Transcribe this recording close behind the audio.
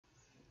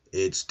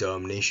It's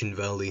Domination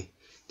Valley.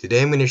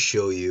 Today I'm going to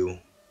show you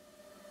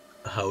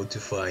how to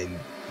find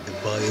the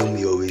biome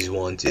you always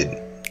wanted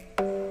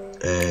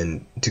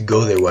and to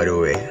go there right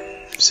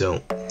away. So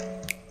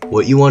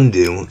what you want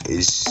to do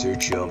is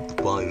search up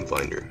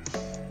BiomeFinder.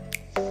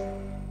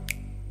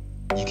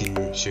 You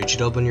can search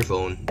it up on your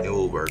phone, it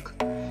will work,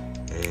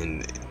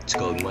 and it's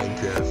called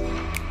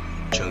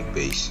Minecraft Chunk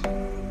Base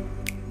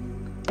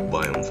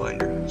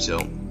BiomeFinder. So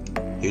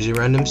here's a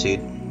random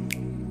seed.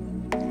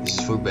 This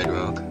is for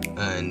Bedrock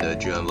and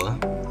Java.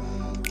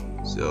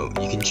 So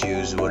you can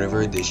choose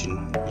whatever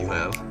edition you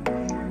have,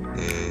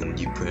 and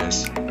you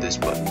press this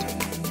button.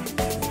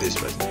 And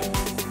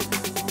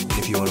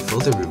if you want to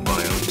filter your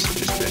biomes,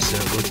 just press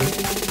that button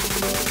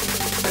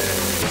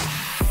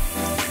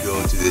and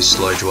go to this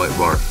large white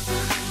bar.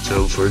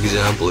 So for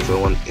example,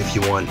 if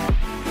you want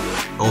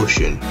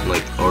ocean,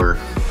 like, or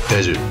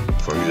desert,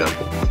 for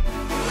example,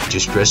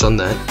 just press on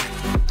that,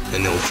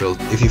 and it'll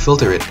if you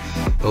filter it,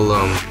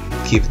 it'll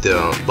keep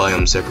the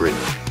biome separate,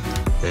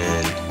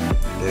 and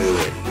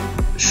it'll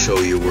show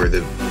you where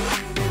the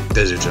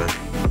deserts are.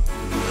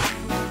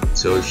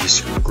 So if you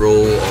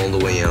scroll all the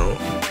way out,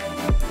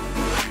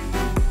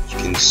 you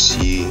can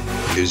see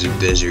there's a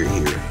desert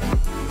here,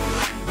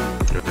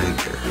 right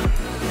there.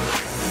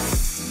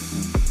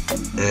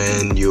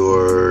 And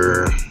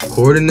your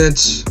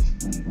coordinates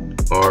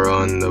are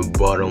on the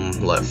bottom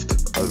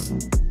left of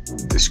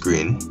the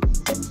screen.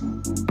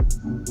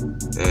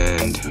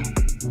 And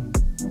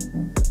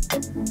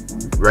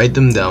write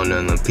them down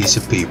on a piece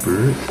of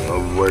paper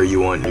of where you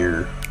want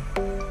to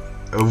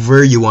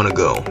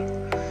go.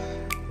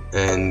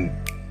 And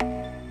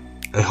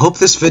I hope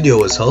this video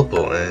was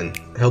helpful, and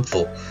I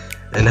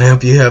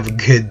hope you have a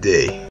good day.